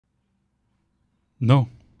No.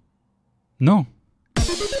 No.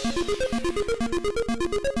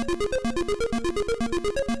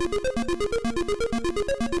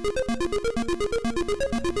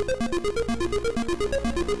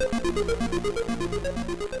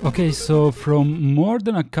 Okay, so from more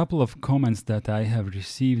than a couple of comments that I have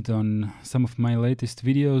received on some of my latest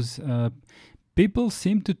videos, people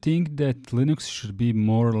seem to think that Linux should be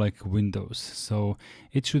more like Windows. So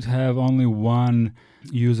it should have only one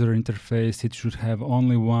user interface, it should have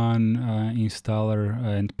only one installer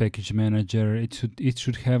and package manager, it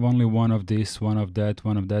should have only one of this, one of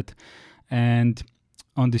that. And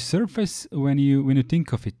on the surface, when you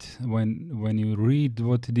think of it, when you read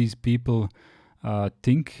what these people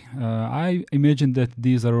think, I imagine that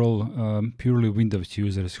these are all purely Windows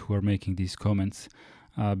users who are making these comments,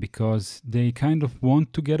 because they kind of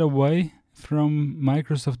want to get away from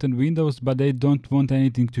Microsoft and Windows, but they don't want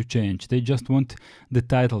anything to change. They just want the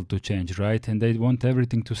title to change, right? And they want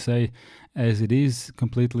everything to say as it is,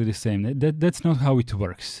 completely the same. That's not how it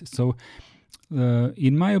works. So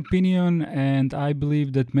in my opinion, and I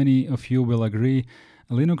believe that many of you will agree,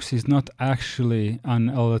 Linux is not actually an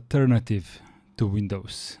alternative to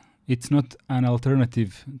Windows. It's not an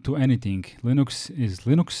alternative to anything. Linux is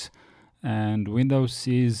Linux and Windows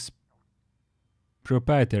is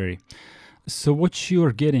proprietary. So what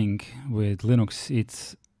you're getting with Linux,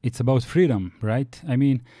 it's about freedom, right? I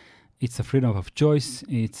mean, it's a freedom of choice,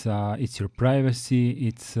 it's your privacy,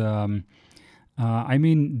 it's I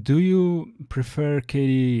mean, do you prefer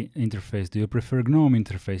KDE interface? Do you prefer GNOME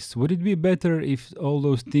interface? Would it be better if all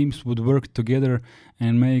those teams would work together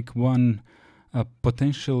and make one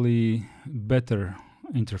potentially better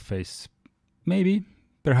interface? Maybe,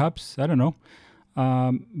 perhaps, I don't know.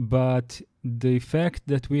 But the fact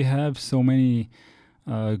that we have so many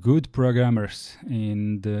good programmers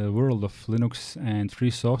in the world of Linux and free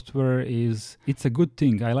software it's a good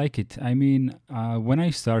thing. I like it. I mean, when I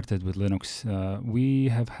started with Linux, we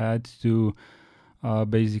have had to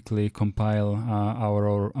basically compile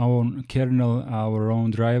our own kernel, our own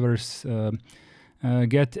drivers,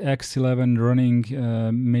 get X11 running,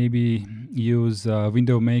 maybe use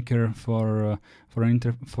Window Maker for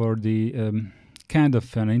the kind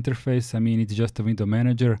of an interface. I mean, it's just a window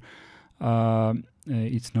manager.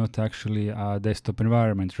 It's not actually a desktop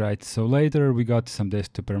environment, right? So later we got some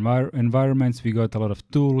desktop environments. We got a lot of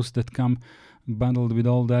tools that come bundled with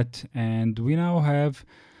all that, and we now have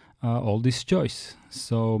all this choice.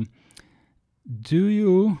 So do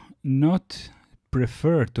you not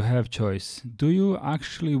prefer to have choice? Do you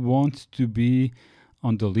actually want to be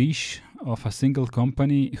on the leash of a single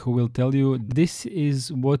company who will tell you this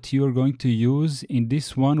is what you're going to use in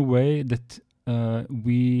this one way that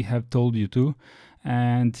we have told you to,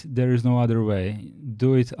 and there is no other way?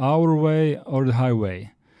 Do it our way or the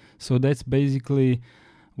highway. So that's basically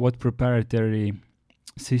what proprietary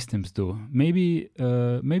systems do. Maybe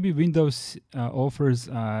Windows offers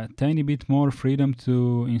a tiny bit more freedom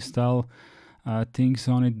to install things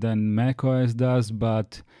on it than macOS does,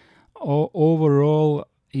 but overall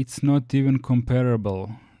it's not even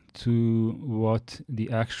comparable to what the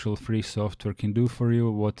actual free software can do for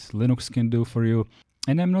you, what Linux can do for you.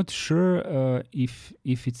 And I'm not sure if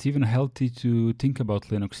it's even healthy to think about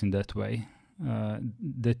Linux in that way,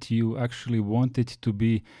 that you actually want it to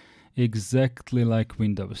be exactly like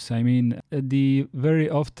Windows. I mean, the very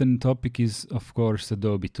often topic is, of course,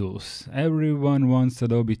 Adobe Tools. Everyone wants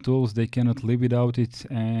Adobe Tools. They cannot live without it,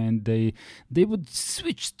 and they would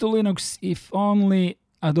switch to Linux if only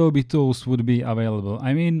Adobe Tools would be available.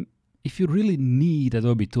 I mean, if you really need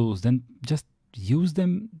Adobe Tools, then just use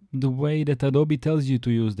them the way that Adobe tells you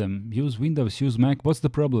to use them. Use Windows, use Mac. What's the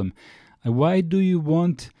problem? Why do you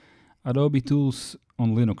want Adobe Tools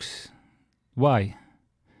on Linux? Why?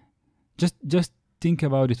 Just think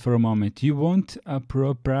about it for a moment. You want a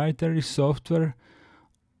proprietary software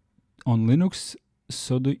on Linux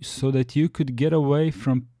so that you could get away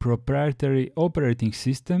from proprietary operating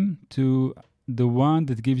system to the one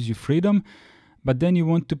that gives you freedom, but then you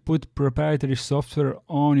want to put proprietary software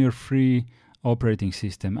on your free operating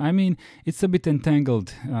system. I mean, it's a bit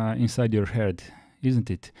entangled inside your head,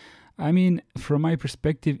 isn't it? I mean, from my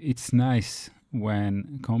perspective, it's nice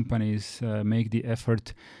when companies make the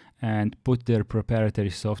effort and put their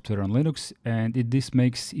proprietary software on Linux, and this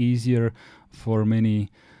makes easier for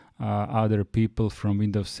many other people from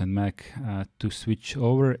Windows and Mac to switch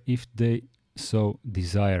over if they so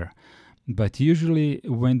desire. But usually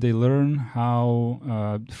when they learn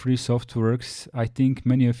how free software works, I think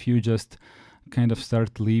many of you just kind of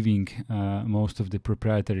start leaving most of the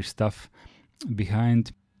proprietary stuff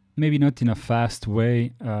behind. Maybe not in a fast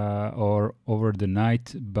way or over the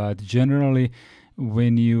night, but generally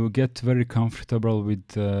when you get very comfortable with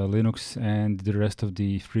Linux and the rest of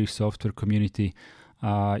the free software community,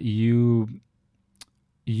 you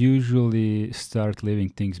usually start leaving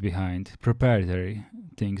things behind, proprietary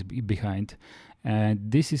things behind.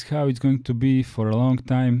 And this is how it's going to be for a long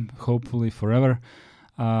time, hopefully forever.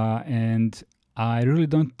 And I really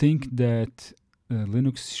don't think that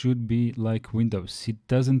Linux should be like Windows. It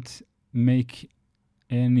doesn't make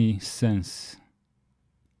any sense.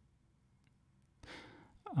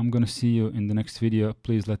 I'm gonna see you in the next video.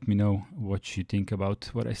 Please let me know what you think about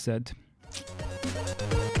what I said.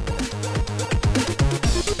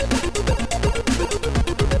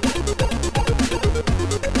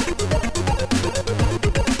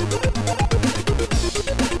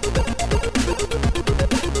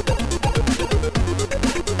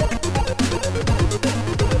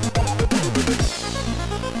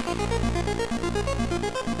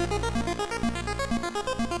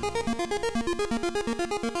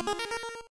 Thank you.